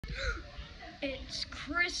It's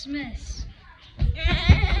Christmas.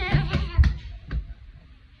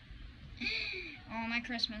 All my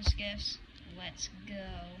Christmas gifts. Let's go.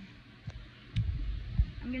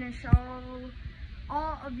 I'm gonna show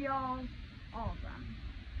all of y'all all of them.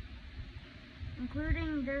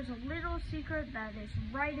 Including there's a little secret that is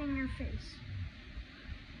right in your face.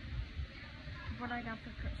 What I got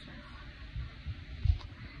for Christmas.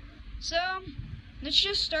 So, let's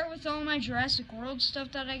just start with all my Jurassic World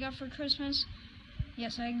stuff that I got for Christmas.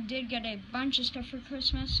 Yes, I did get a bunch of stuff for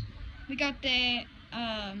Christmas. We got the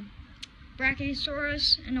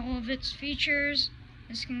Brachiosaurus and all of its features.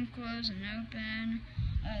 This can close and open.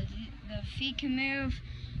 The feet can move.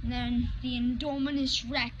 And then the Indominus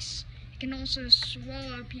Rex. It can also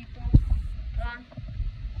swallow people.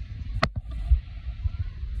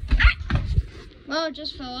 Well, it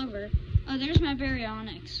just fell over. Oh, there's my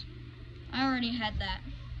Baryonyx. I already had that.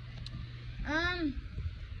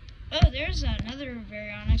 Oh, there's another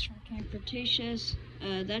Baryonyx from Camp Cretaceous.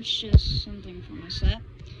 That's just something from a set.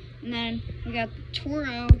 And then we got the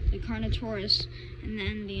Toro, the Carnotaurus, and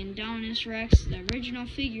then the Indominus Rex, the original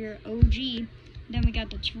figure, OG. Then we got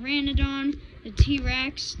the Pteranodon, the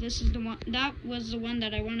T-Rex. This is the one, that was the one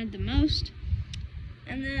that I wanted the most.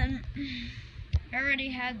 And then I already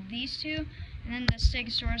had these two. And then the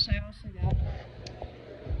Stegosaurus I also got.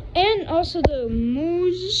 And also the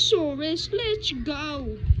Mosasaurus. Let's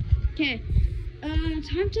go. Okay.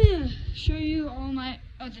 Time to show you all my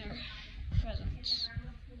other presents.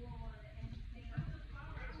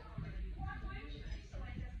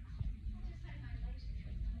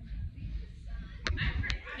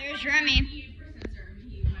 There's Remy.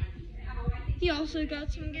 He also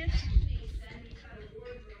got some gifts.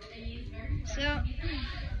 So,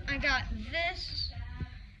 I got this,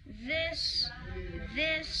 that,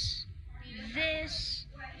 this,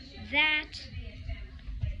 that,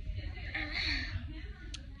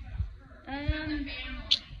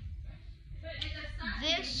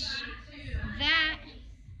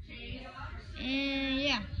 and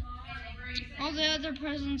yeah. All the other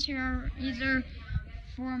presents here are either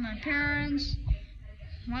for my parents,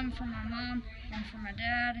 one for my mom, one for my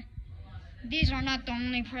dad. These are not the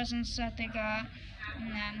only presents that they got.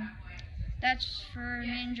 And then that's for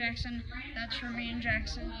me and Jackson. That's for me and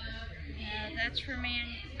Jackson. That's for me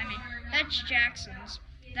and, that's Jackson's.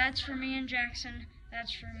 That's for me and Jackson.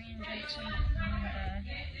 That's for me and Jackson.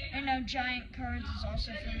 And I know Giant Cards is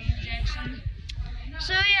also for me and Jackson.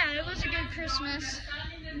 So yeah, it was a good Christmas.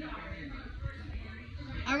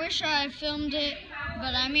 I wish I filmed it,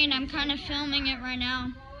 but I'm kind of filming it right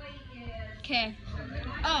now. Okay.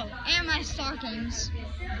 Oh, and my stockings.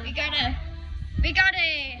 We got a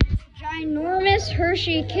ginormous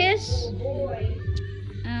Hershey Kiss.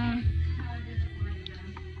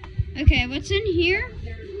 Okay, what's in here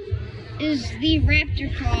is the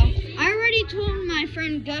Raptor Claw. I already told my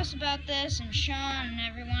friend Gus about this and Sean and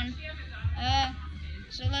everyone.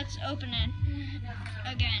 So let's open it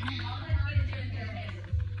again.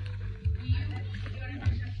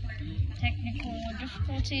 Technical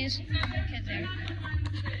difficulties. Okay, there.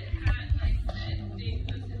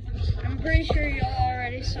 I'm pretty sure y'all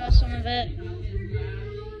already saw some of it.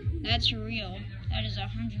 That's real. That is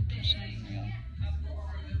 100% real.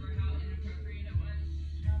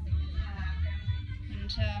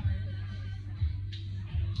 And so,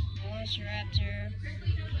 Velociraptor.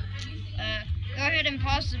 Go ahead and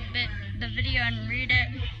pause the video and read it.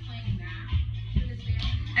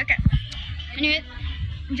 Okay. Anyway,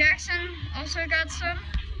 Jackson also got some.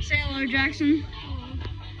 Say hello, Jackson.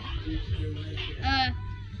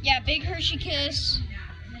 Yeah, big Hershey Kiss,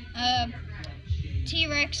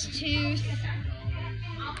 T-Rex tooth,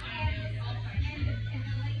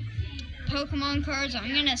 Pokemon cards. I'm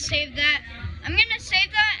gonna save that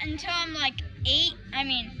until I'm like 8.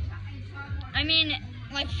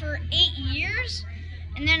 Like for 8 years,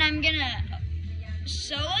 and then I'm gonna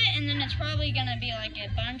sell it, and then it's probably gonna be like a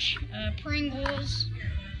bunch. Pringles,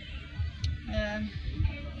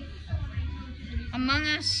 Among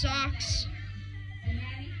Us socks.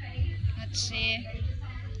 Let's see.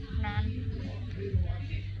 None.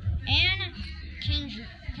 And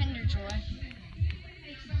Kinder Joy.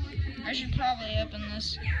 I should probably open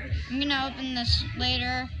this. I'm gonna open this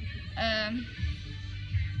later.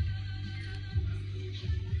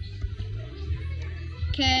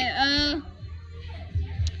 Okay,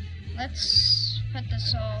 let's put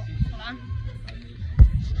this all, hold on.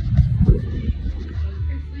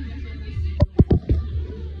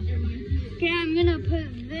 Okay, I'm gonna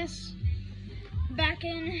put this back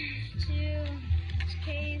into its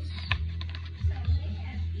case.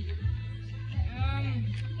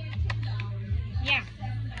 Yeah.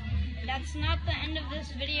 that's not the end of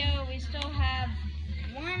this video. We still have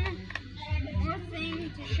one more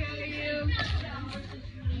thing to show you.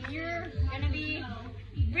 You're gonna be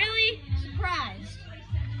really surprised.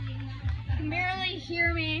 You can barely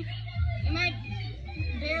hear me. You might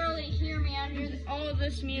barely hear me under all of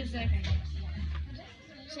this music.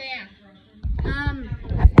 So yeah.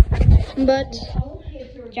 But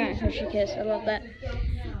giant Hershey kiss. I love that.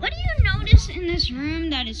 What do you notice in this room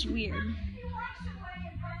that is weird?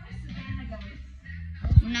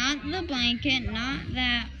 Not the blanket, not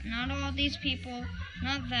that, not all these people,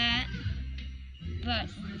 not that, but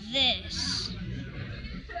this.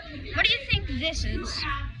 What do you think this is?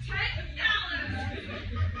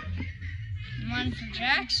 One for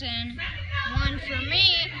Jackson, one for me.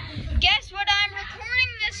 Guess what I'm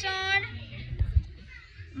recording this on?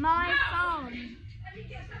 My phone.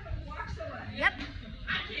 Yep,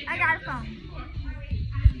 I got a phone.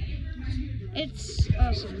 It's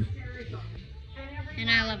awesome. And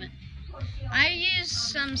I love it. I used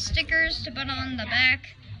some stickers to put on the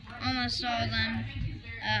back, almost all of them.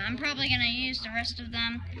 I'm probably going to use the rest of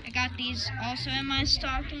them. I got these also in my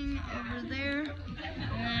stocking over there.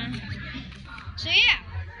 So yeah.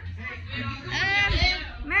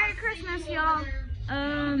 Merry Christmas, y'all.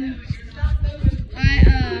 I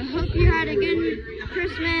hope you had a good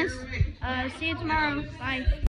Christmas. See you tomorrow. Bye.